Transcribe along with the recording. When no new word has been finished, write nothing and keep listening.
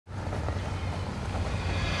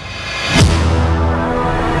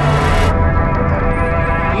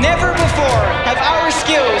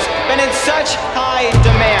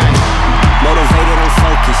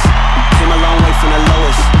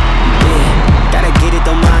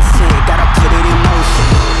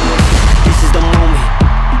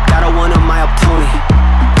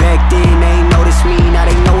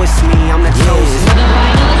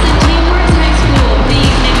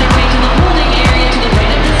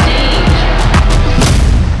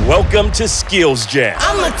Welcome to Skills Jam,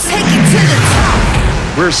 I'ma take it to the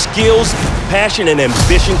top. where skills, passion, and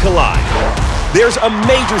ambition collide. There's a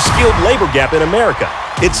major skilled labor gap in America.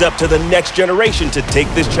 It's up to the next generation to take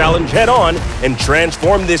this challenge head on and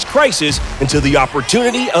transform this crisis into the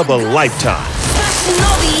opportunity of a lifetime. Smashing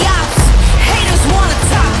all the odds. Haters wanna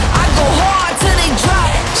top. I go hard till they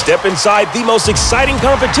drop. Step inside the most exciting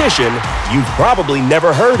competition you've probably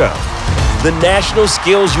never heard of. The National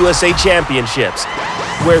SkillsUSA Championships,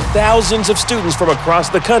 where thousands of students from across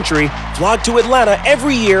the country flock to Atlanta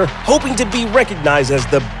every year hoping to be recognized as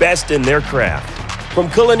the best in their craft. From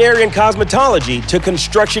culinary and cosmetology to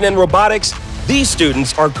construction and robotics, these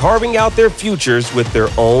students are carving out their futures with their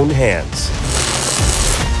own hands.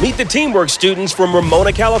 Meet the Teamwork students from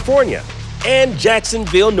Ramona, California, and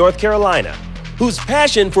Jacksonville, North Carolina, whose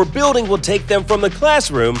passion for building will take them from the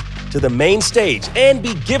classroom to the main stage and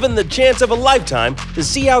be given the chance of a lifetime to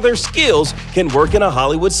see how their skills can work in a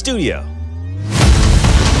Hollywood studio.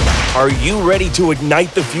 Are you ready to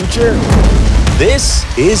ignite the future? This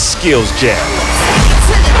is Skills Jam.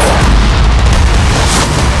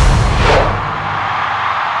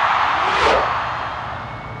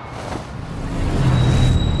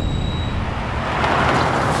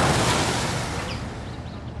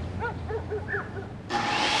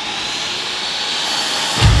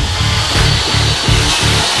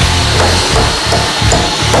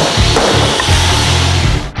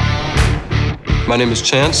 My name is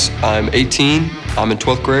Chance. I'm 18. I'm in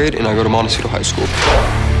 12th grade, and I go to Montecito High School.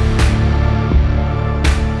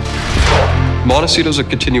 Montecito is a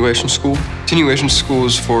continuation school. Continuation school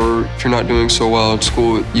is for if you're not doing so well at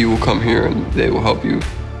school, you will come here and they will help you.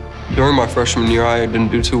 During my freshman year, I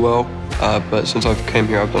didn't do too well, but since I've came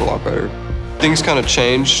here, I've done a lot better. Things kind of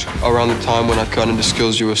changed around the time when I got into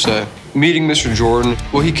SkillsUSA. Meeting Mr. Jordan,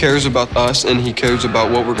 well, he cares about us and he cares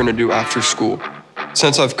about what we're gonna do after school.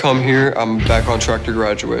 Since I've come here, I'm back on track to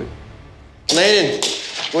graduate. Landon,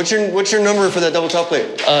 what's your number for that double top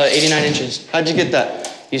plate? 89 inches. How'd you get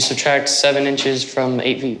that? You subtract 7 inches from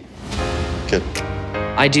 8 feet. Good.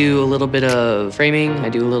 I do a little bit of framing. I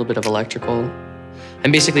do a little bit of electrical.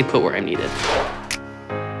 I'm basically put where I'm needed.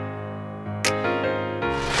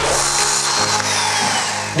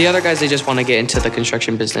 The other guys, they just want to get into the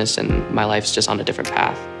construction business, and my life's just on a different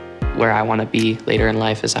path. Where I want to be later in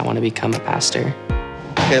life is I want to become a pastor.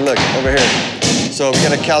 Okay, look, over here. So we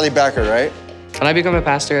got a Cali backer, right? When I become a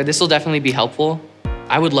pastor, this will definitely be helpful.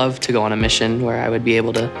 I would love to go on a mission where I would be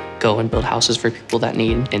able to go and build houses for people that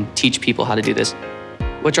need and teach people how to do this.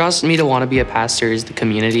 What draws me to want to be a pastor is the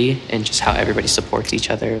community and just how everybody supports each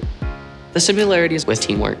other. The similarities with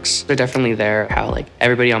Teamworks, they're definitely there, how like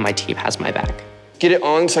everybody on my team has my back. Get it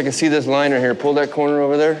on so I can see this line right here. Pull that corner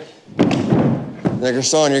over there. Now,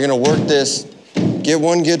 Gerson, you're gonna work this. Get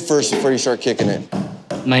one good first before you start kicking it.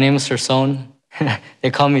 My name is Gerson.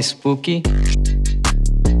 They call me Spooky.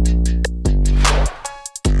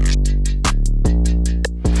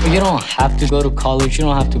 You don't have to go to college. You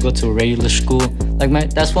don't have to go to a regular school.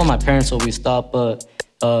 That's what my parents always thought, but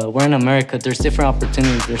we're in America. There's different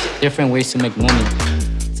opportunities. There's different ways to make money.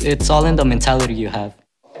 It's all in the mentality you have.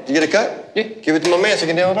 Did you get a cut? Yeah. Give it to my man so he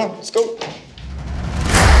can nail it on. Let's go.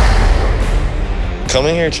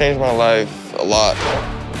 Coming here changed my life a lot.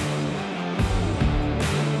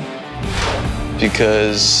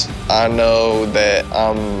 Because I know that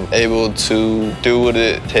I'm able to do what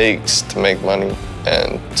it takes to make money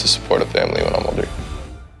and to support a family when I'm older.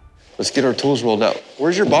 Let's get our tools rolled out.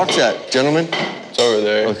 Where's your box at, gentlemen? It's over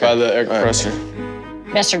there by the air compressor.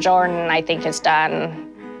 Mr. Jordan, I think, has done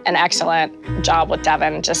an excellent job with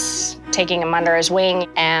Devin, just taking him under his wing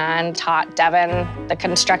and taught Devin the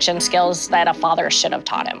construction skills that a father should have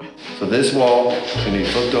taught him. So this wall can be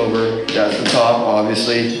flipped over. That's the top,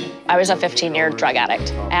 obviously. I was a 15-year drug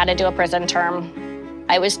addict. I had to do a prison term.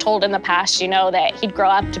 I was told in the past, that he'd grow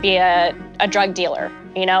up to be a drug dealer,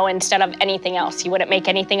 instead of anything else. He wouldn't make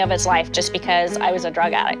anything of his life just because I was a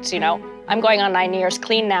drug addict, I'm going on 9 years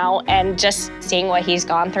clean now, and just seeing what he's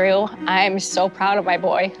gone through, I'm so proud of my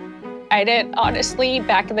boy. I didn't, honestly,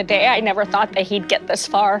 back in the day, I never thought that he'd get this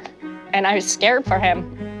far, and I was scared for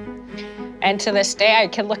him. And to this day, I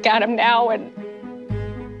can look at him now, and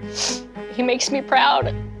he makes me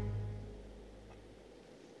proud.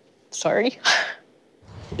 Sorry.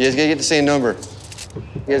 You guys gotta get the same number.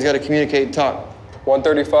 You guys gotta communicate and talk.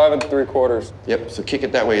 135 3/4. Yep, so kick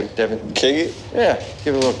it that way, Devin. Kick it? Yeah,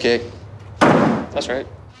 give it a little kick. That's right.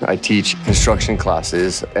 I teach construction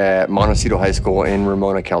classes at Montecito High School in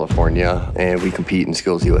Ramona, California, and we compete in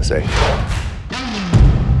SkillsUSA.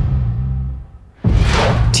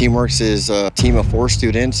 Teamworks is a team of 4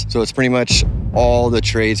 students, so it's pretty much all the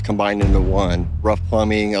trades combined into one. Rough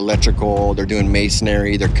plumbing, electrical, they're doing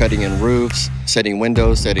masonry, they're cutting in roofs, setting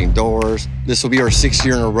windows, setting doors. This will be our 6th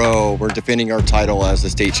year in a row. We're defending our title as the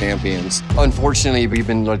state champions. Unfortunately, we've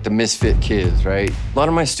been like the misfit kids, right? A lot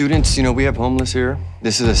of my students, you know, we have homeless here.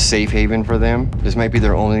 This is a safe haven for them. This might be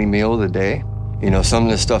their only meal of the day. You know, some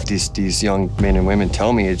of the stuff these young men and women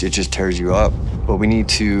tell me, it just tears you up. But we need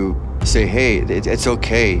to say, hey, it's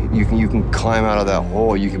okay. You can climb out of that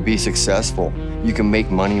hole. You can be successful. You can make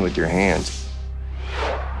money with your hands.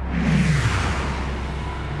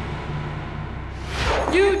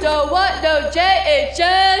 You don't want no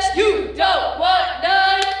JHS. You don't want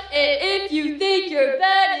none. And if you think you're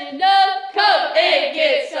bad enough, come and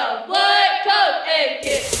get some blood. Come and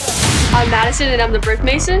get some. I'm Madison and I'm the brick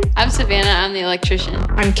mason. I'm Savannah, I'm the electrician.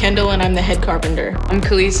 I'm Kendall and I'm the head carpenter. I'm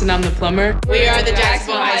Khalees and I'm the plumber. We are the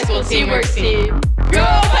Jacksonville High School Teamwork Team. Go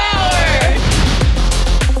Power!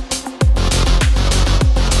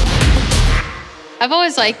 I've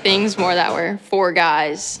always liked things more that were for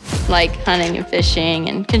guys, like hunting and fishing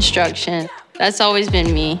and construction. That's always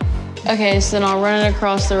been me. Okay, so then I'll run it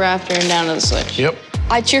across the rafter and down to the switch. Yep.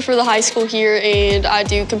 I cheer for the high school here and I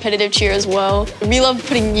do competitive cheer as well. We love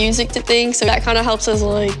putting music to things, so that kind of helps us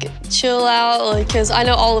like chill out, like, cause I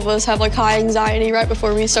know all of us have like high anxiety right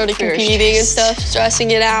before we started competing and stuff,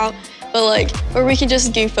 stressing it out. But like, or we can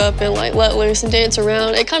just goof up and like let loose and dance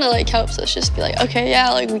around. It kind of like helps us just be like, okay, yeah,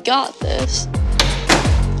 like we got this.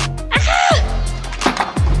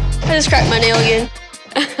 Ah! I just cracked my nail again.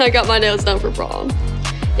 I got my nails done for prom.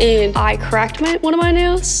 And I cracked one of my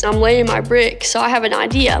nails. I'm laying my brick, so I have an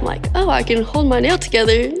idea. I'm like, oh, I can hold my nail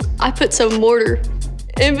together. I put some mortar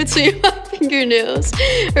in between my fingernails,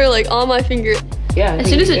 or like on my finger. Yeah. As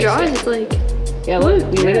soon as it dries, it's like, yeah, look,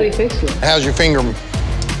 we literally fixed it. How's your finger?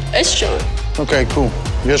 It's showing. Okay, cool.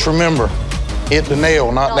 Just remember, hit the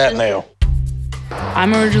nail, not that nail.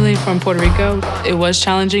 I'm originally from Puerto Rico. It was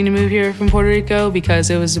challenging to move here from Puerto Rico because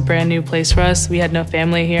it was a brand new place for us. We had no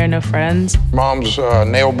family here, no friends. Mom's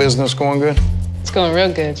nail business going good? It's going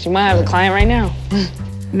real good. You might have a client right now.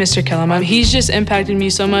 Mr. Kellum, he's just impacted me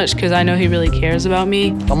so much because I know he really cares about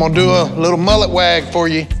me. I'm gonna do a little mullet wag for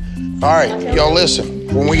you. All right, y'all listen.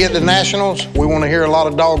 When we get to nationals, we wanna hear a lot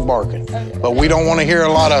of dog barking, but we don't wanna hear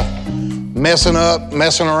a lot of messing up,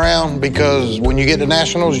 messing around, because when you get to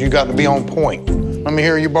nationals, you got to be on point. Let me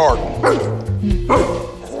hear you bark.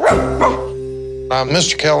 I'm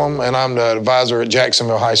Mr. Kellum, and I'm the advisor at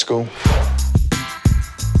Jacksonville High School.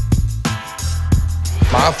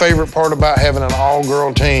 My favorite part about having an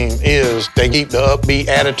all-girl team is they keep the upbeat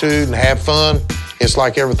attitude and have fun. It's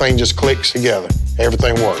like everything just clicks together.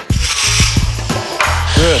 Everything works.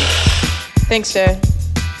 Good. Thanks, Dad.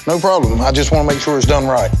 No problem. I just want to make sure it's done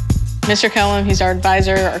right. Mr. Kellum, he's our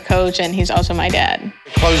advisor, our coach, and he's also my dad.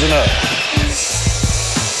 Closing up.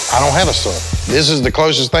 I don't have a son. This is the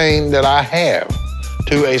closest thing that I have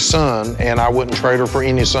to a son, and I wouldn't trade her for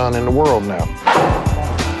any son in the world now.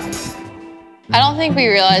 I don't think we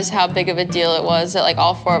realized how big of a deal it was that like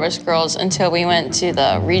all 4 of us girls until we went to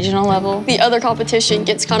the regional level. The other competition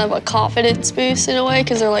gets kind of a confidence boost in a way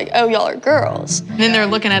because they're like, oh, y'all are girls. And then they're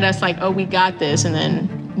looking at us like, oh, we got this, and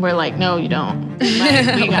then we're like, no, you don't.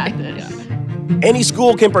 Like, we got this. Any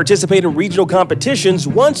school can participate in regional competitions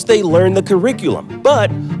once they learn the curriculum, but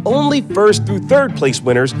only 1st through 3rd place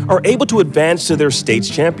winners are able to advance to their state's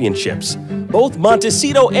championships. Both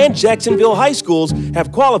Montecito and Jacksonville high schools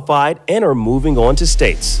have qualified and are moving on to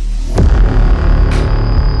states.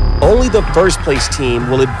 Only the 1st place team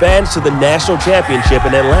will advance to the national championship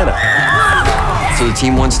in Atlanta. So the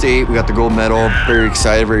team won state, we got the gold medal, very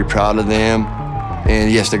excited, very proud of them.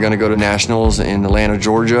 And yes, they're gonna go to nationals in Atlanta,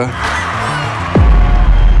 Georgia.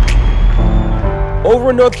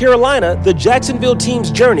 Over in North Carolina, the Jacksonville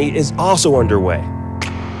team's journey is also underway.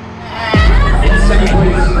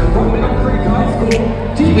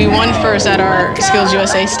 We won 1st at our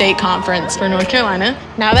SkillsUSA state conference for North Carolina.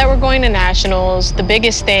 Now that we're going to nationals, the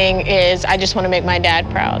biggest thing is I just want to make my dad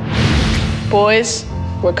proud. Boys,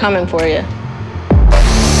 we're coming for you.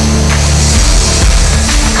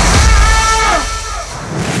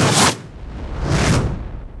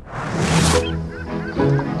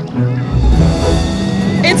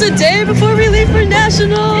 It's a day before we leave for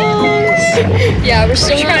nationals. Yeah, we're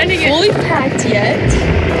still not fully packed yet,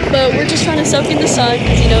 but we're just trying to soak in the sun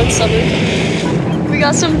because you know it's summer. We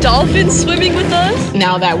got some dolphins swimming with us.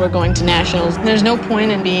 Now that we're going to nationals, there's no point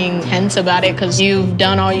in being tense about it because you've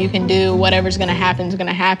done all you can do. Whatever's gonna happen is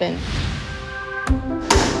gonna happen.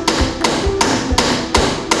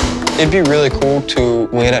 It'd be really cool to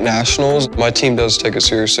win at nationals. My team does take it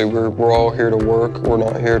seriously. We're all here to work. We're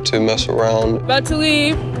not here to mess around. About to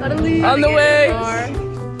leave. On the way.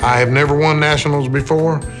 I have never won nationals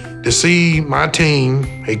before. To see my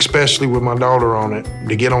team, especially with my daughter on it,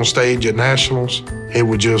 to get on stage at nationals, it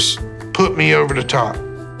would just put me over the top.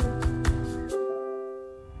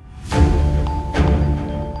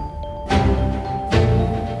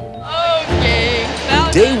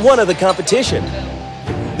 Day one of the competition.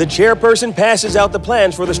 The chairperson passes out the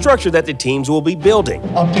plans for the structure that the teams will be building.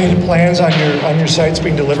 Updated plans on your sites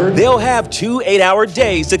being delivered? They'll have 2 8-hour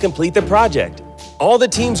days to complete the project. All the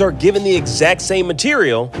teams are given the exact same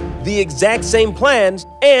material, the exact same plans,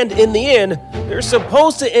 and in the end, they're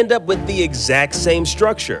supposed to end up with the exact same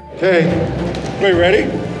structure. Okay, wait, ready?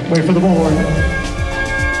 Wait for the board.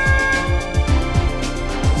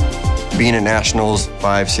 Being at nationals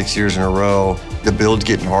 5-6 years in a row, the build's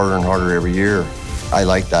getting harder and harder every year. I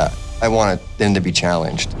like that. I want them to be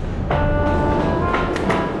challenged.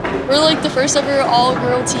 We're like the first ever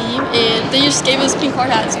all-girl team, and they just gave us pink hard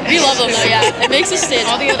hats. We love them though, yeah. It makes us stand.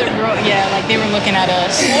 All the other girls, yeah, like they were looking at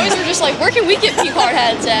us. Boys were just like, where can we get pink hard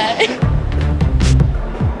hats at?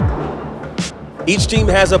 Each team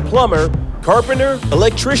has a plumber, carpenter,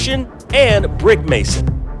 electrician, and brick mason.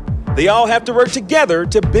 They all have to work together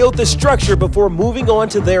to build the structure before moving on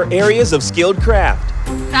to their areas of skilled craft.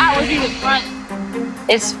 That was even fun.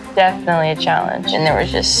 It's definitely a challenge, and there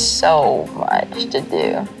was just so much to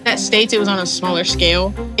do. At States, it was on a smaller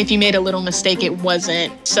scale. If you made a little mistake, it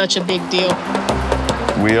wasn't such a big deal.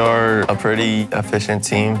 We are a pretty efficient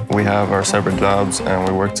team. We have our separate jobs, and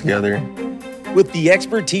we work together. With the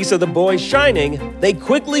expertise of the boys shining, they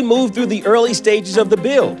quickly move through the early stages of the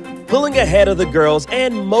build, pulling ahead of the girls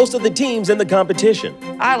and most of the teams in the competition.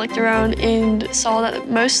 I looked around and saw that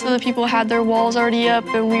most of the people had their walls already up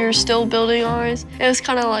and we were still building ours. It was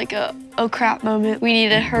kind of like a oh crap moment. We need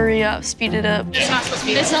to hurry up, speed it up. It's not supposed to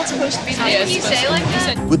be. It's not supposed to be. Can you say like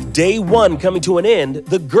that? With day one coming to an end,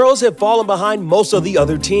 the girls have fallen behind most of the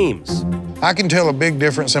other teams. I can tell a big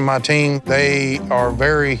difference in my team. They are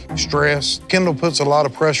very stressed. Kendall puts a lot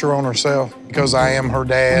of pressure on herself because I am her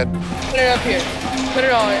dad. Put it up here. Put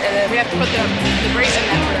it on, and then we have to put the brace in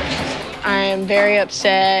that first. I am very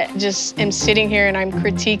upset. Just am sitting here and I'm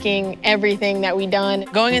critiquing everything that we done.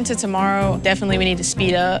 Going into tomorrow, definitely we need to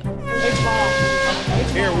speed up.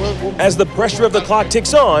 As the pressure of the clock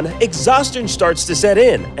ticks on, exhaustion starts to set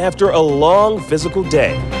in after a long physical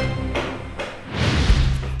day.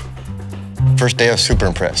 First day, I was super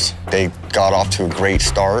impressed. They got off to a great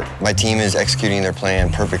start. My team is executing their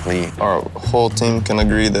plan perfectly. Our whole team can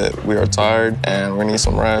agree that we are tired and we need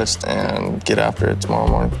some rest and get after it tomorrow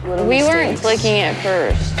morning. We weren't clicking at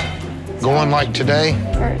first. Going like today,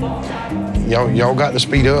 y'all got to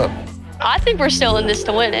speed up. I think we're still in this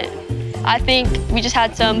to win it. I think we just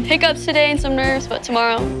had some hiccups today and some nerves, but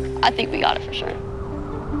tomorrow, I think we got it for sure.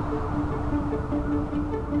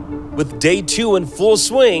 With day two in full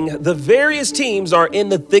swing, the various teams are in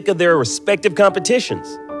the thick of their respective competitions.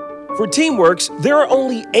 For Teamworks, there are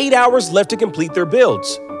only 8 hours left to complete their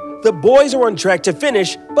builds. The boys are on track to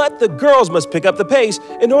finish, but the girls must pick up the pace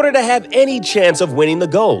in order to have any chance of winning the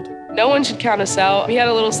gold. No one should count us out. We had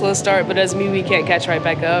a little slow start, but doesn't mean we can't catch right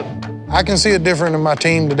back up. I can see a difference in my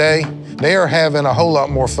team today. They are having a whole lot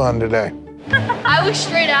more fun today. I was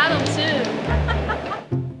straight at them too.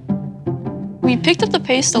 We picked up the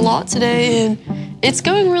pace a lot today and it's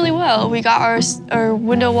going really well. We got our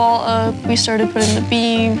window wall up. We started putting the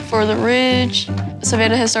beam for the ridge.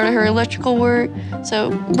 Savannah has started her electrical work. So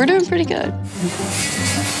we're doing pretty good.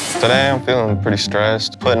 Today I'm feeling pretty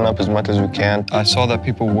stressed, putting up as much as we can. I saw that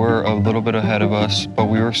people were a little bit ahead of us, but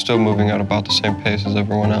we were still moving at about the same pace as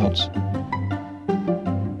everyone else.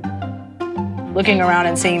 Looking around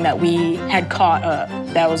and seeing that we had caught up,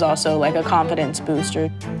 that was also like a confidence booster.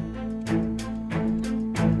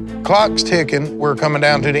 Clock's ticking. We're coming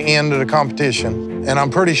down to the end of the competition, and I'm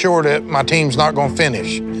pretty sure that my team's not going to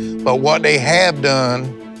finish. But what they have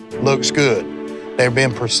done looks good. They've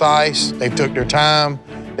been precise. They've took their time.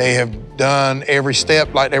 They have done every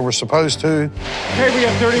step like they were supposed to. Okay, we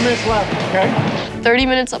have 30 minutes left, okay? 30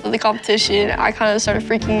 minutes up in the competition, I kind of started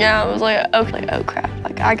freaking out. I was like, oh crap,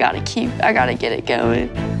 like I gotta get it going.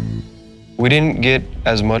 We didn't get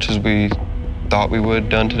as much as we thought we would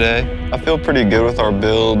done today. I feel pretty good with our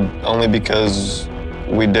build, only because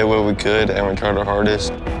we did what we could and we tried our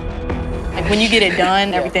hardest. Like when you get it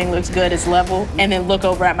done, everything looks good, it's level, and then look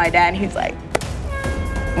over at my dad and he's like,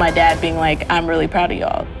 my dad being like, I'm really proud of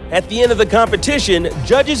y'all. At the end of the competition,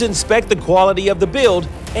 judges inspect the quality of the build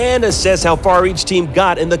and assess how far each team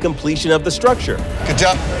got in the completion of the structure. Good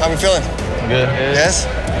job. How are we feeling? Good. Yes?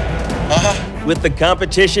 With the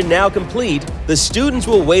competition now complete, the students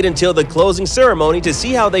will wait until the closing ceremony to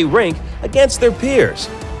see how they rank against their peers.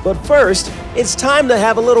 But first, it's time to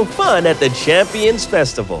have a little fun at the Champions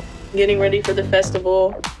Festival. Getting ready for the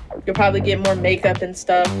festival. You'll probably get more makeup and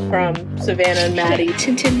stuff from Savannah and Maddie.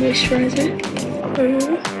 Tinted moisturizer.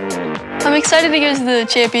 I'm excited to go to the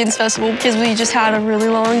Champions Festival because we just had a really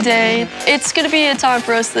long day. It's gonna be a time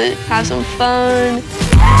for us to have some fun.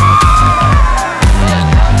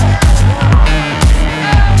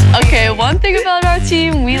 Okay, one thing about our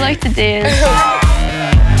team, we like to dance.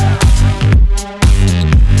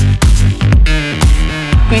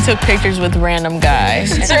 We took pictures with random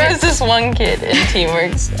guys. There was this one kid in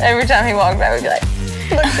Teamworks. Every time he walked by, we'd be like,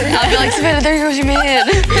 look at him. I'd be like, Savannah, there goes your man.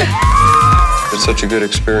 It's such a good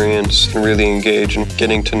experience to really engage in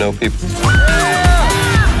getting to know people.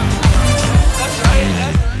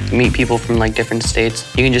 Meet people from like different states.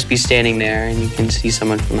 You can just be standing there and you can see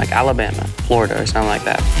someone from like Alabama, Florida, or something like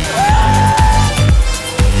that.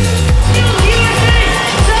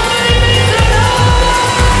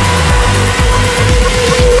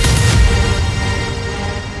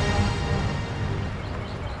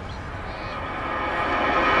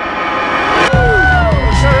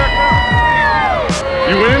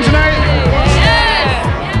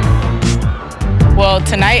 Well,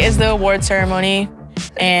 tonight is the award ceremony,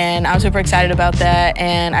 and I'm super excited about that,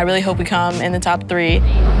 and I really hope we come in the top 3.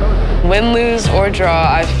 Win, lose, or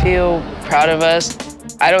draw, I feel proud of us.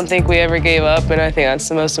 I don't think we ever gave up, and I think that's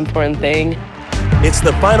the most important thing. It's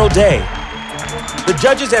the final day. The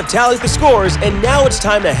judges have tallied the scores, and now it's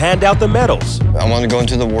time to hand out the medals. I want to go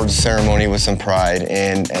into the awards ceremony with some pride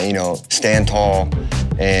and you know, stand tall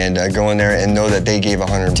and go in there and know that they gave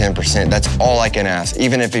 110%. That's all I can ask.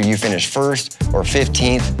 Even if you finish first or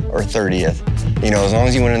 15th or 30th, you know, as long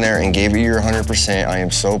as you went in there and gave it your 100%, I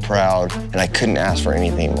am so proud, and I couldn't ask for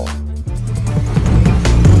anything more.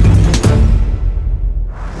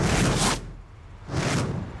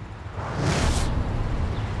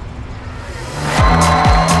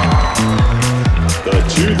 The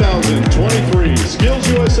 2023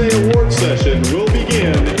 SkillsUSA Award session will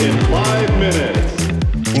begin in 5 minutes.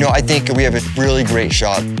 You know, I think we have a really great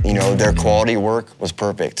shot. You know, their quality work was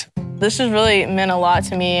perfect. This has really meant a lot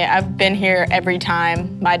to me. I've been here every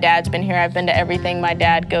time my dad's been here. I've been to everything my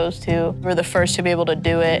dad goes to. We're the first to be able to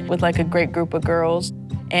do it with like a great group of girls.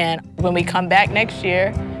 And when we come back next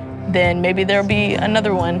year, then maybe there'll be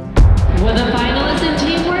another one. Will the finalists in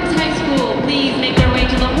Teamworks High School please make their way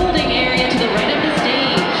to the holding area to the right of the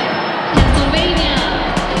stage? Pennsylvania,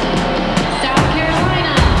 South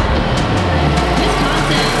Carolina,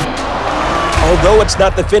 Wisconsin. Although it's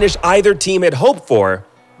not the finish either team had hoped for,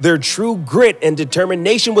 their true grit and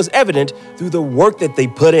determination was evident through the work that they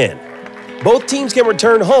put in. Both teams can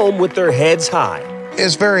return home with their heads high.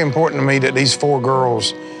 It's very important to me that these 4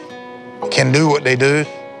 girls can do what they do,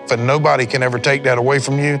 but nobody can ever take that away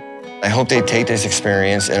from you. I hope they take this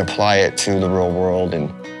experience and apply it to the real world, and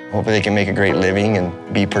hopefully they can make a great living and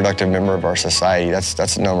be a productive member of our society. That's the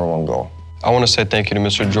 #1 goal. I want to say thank you to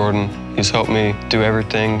Mr. Jordan. He's helped me do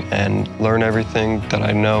everything and learn everything that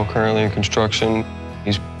I know currently in construction.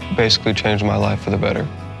 He's basically changed my life for the better.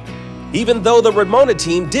 Even though the Ramona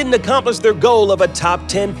team didn't accomplish their goal of a top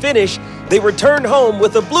 10 finish, they returned home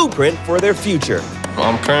with a blueprint for their future.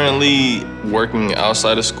 I'm currently working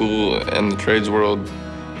outside of school in the trades world.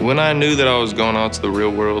 When I knew that I was going out to the real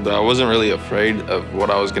world, I wasn't really afraid of what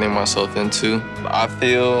I was getting myself into. I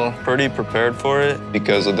feel pretty prepared for it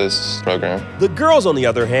because of this program. The girls, on the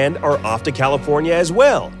other hand, are off to California as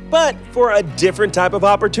well, but for a different type of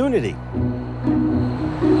opportunity.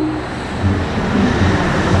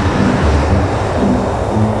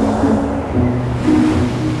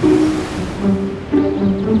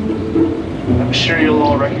 I'm sure you'll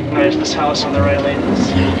all recognize this house on the right, ladies.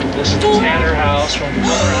 This is the Tanner house from the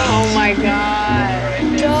Oh my God.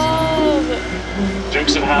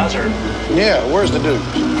 Dukes of Hazzard. Yeah, where's the Dukes?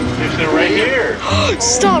 Dukes are right here.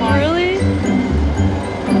 Stop, really?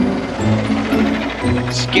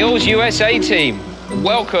 SkillsUSA team,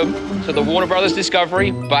 welcome to the Warner Brothers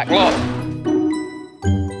Discovery backlot.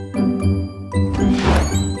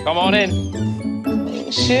 Come on in.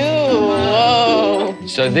 Whoa.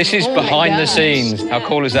 So this is behind the scenes. How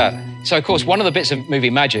cool is that? So of course, one of the bits of movie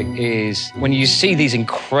magic is when you see these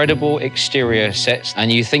incredible exterior sets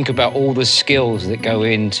and you think about all the skills that go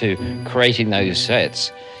into creating those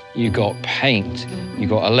sets. You've got paint, you've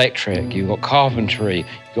got electric, you've got carpentry,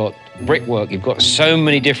 you've got brickwork, you've got so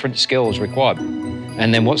many different skills required.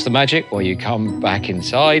 And then what's the magic? Well, you come back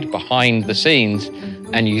inside, behind the scenes,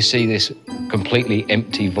 and you see this completely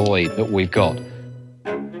empty void that we've got.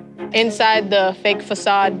 Inside the fake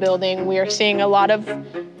facade building, we are seeing a lot of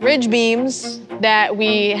ridge beams that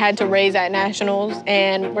we had to raise at Nationals,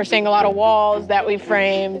 and we're seeing a lot of walls that we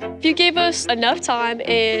framed. If you gave us enough time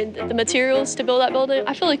and the materials to build that building,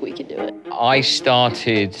 I feel like we could do it. I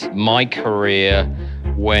started my career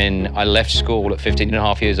when I left school at 15 and a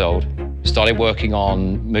half years old, started working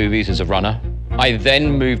on movies as a runner. I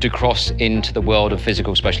then moved across into the world of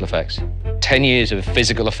physical special effects. 10 years of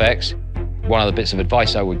physical effects. One of the bits of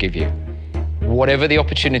advice I would give you, whatever the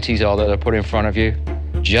opportunities are that are put in front of you,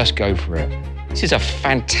 just go for it. This is a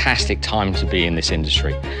fantastic time to be in this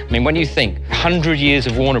industry. I mean, when you think 100 years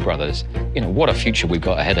of Warner Brothers, you know, what a future we've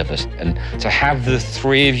got ahead of us. And to have the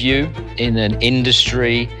three of you in an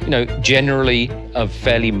industry, you know, generally a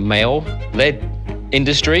fairly male-led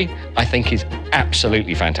industry, I think is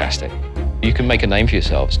absolutely fantastic. You can make a name for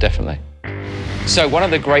yourselves, definitely. So one of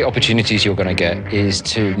the great opportunities you're going to get is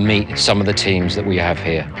to meet some of the teams that we have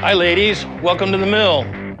here. Hi, ladies. Welcome to the mill.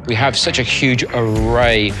 We have such a huge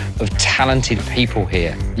array of talented people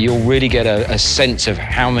here. You'll really get a sense of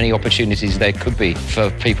how many opportunities there could be for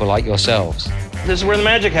people like yourselves. This is where the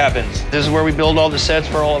magic happens. This is where we build all the sets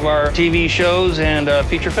for all of our TV shows and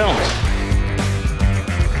feature films.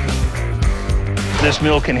 This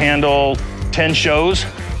mill can handle 10 shows,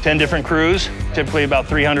 10 different crews, typically about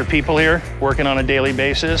 300 people here working on a daily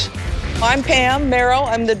basis. I'm Pam Merrill.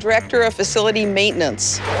 I'm the Director of Facility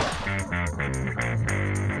Maintenance.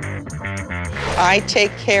 I take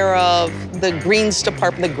care of the greens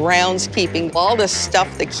department, the groundskeeping, all the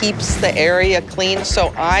stuff that keeps the area clean.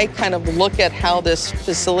 So I kind of look at how this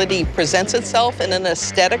facility presents itself in an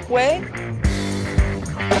aesthetic way.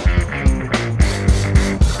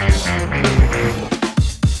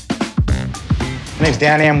 My name's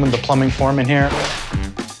Dan. I'm the plumbing foreman here.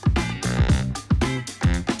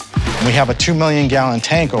 We have a 2 million gallon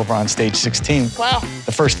tank over on stage 16. Wow.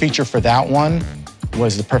 The first feature for that one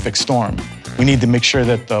was the perfect storm. We need to make sure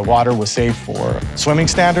that the water was safe for swimming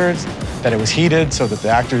standards, that it was heated so that the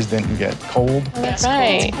actors didn't get cold. That's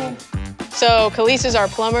right. So Khalees is our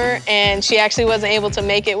plumber, and she actually wasn't able to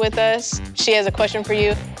make it with us. She has a question for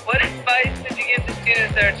you. What advice would you give to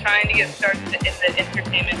students that are trying to get started in the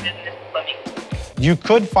entertainment business plumbing? You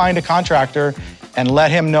could find a contractor and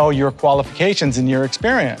let him know your qualifications and your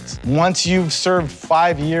experience. Once you've served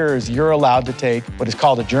 5 years, you're allowed to take what is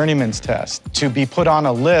called a journeyman's test to be put on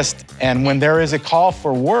a list, and when there is a call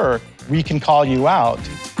for work, we can call you out.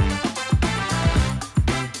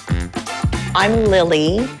 I'm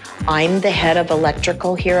Lily. I'm the head of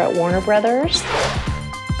electrical here at Warner Brothers.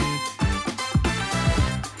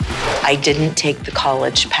 I didn't take the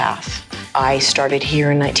college path. I started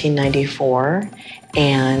here in 1994,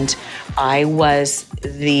 and I was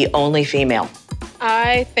the only female.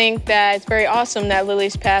 I think that it's very awesome that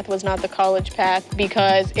Lily's path was not the college path,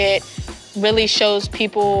 because it really shows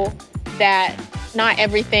people that not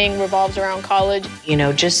everything revolves around college. You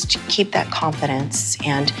know, just keep that confidence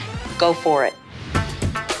and go for it.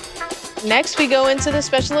 Next, we go into the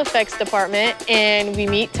special effects department and we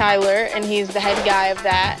meet Tyler, and he's the head guy of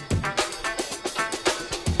that.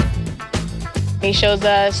 He shows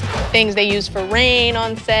us things they use for rain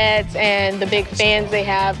on sets and the big fans they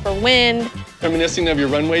have for wind. Reminiscing of your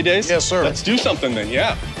runway days? Yes, sir. Let's do something then,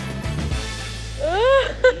 yeah.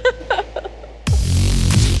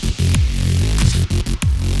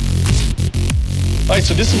 All right,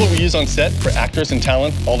 so this is what we use on set for actors and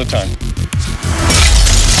talent all the time.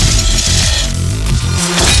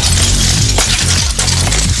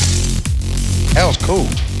 That was cool.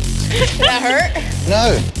 Did that hurt?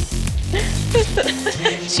 No.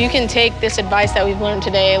 So you can take this advice that we've learned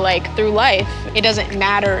today, like, through life. It doesn't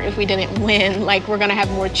matter if we didn't win, like, we're gonna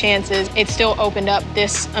have more chances. It still opened up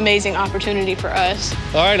this amazing opportunity for us.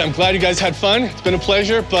 All right, I'm glad you guys had fun. It's been a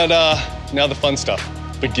pleasure, but now the fun stuff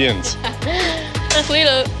begins. Let's lead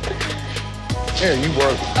up. Here, you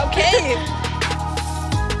work. Okay.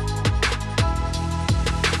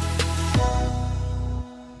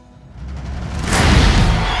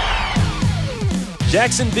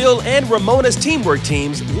 Jacksonville and Ramona's teamwork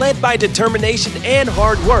teams, led by determination and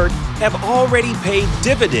hard work, have already paid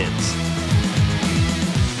dividends.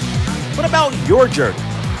 What about your journey?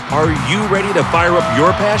 Are you ready to fire up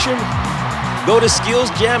your passion? Go to Skills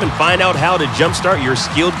Jam and find out how to jumpstart your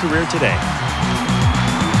skilled career today.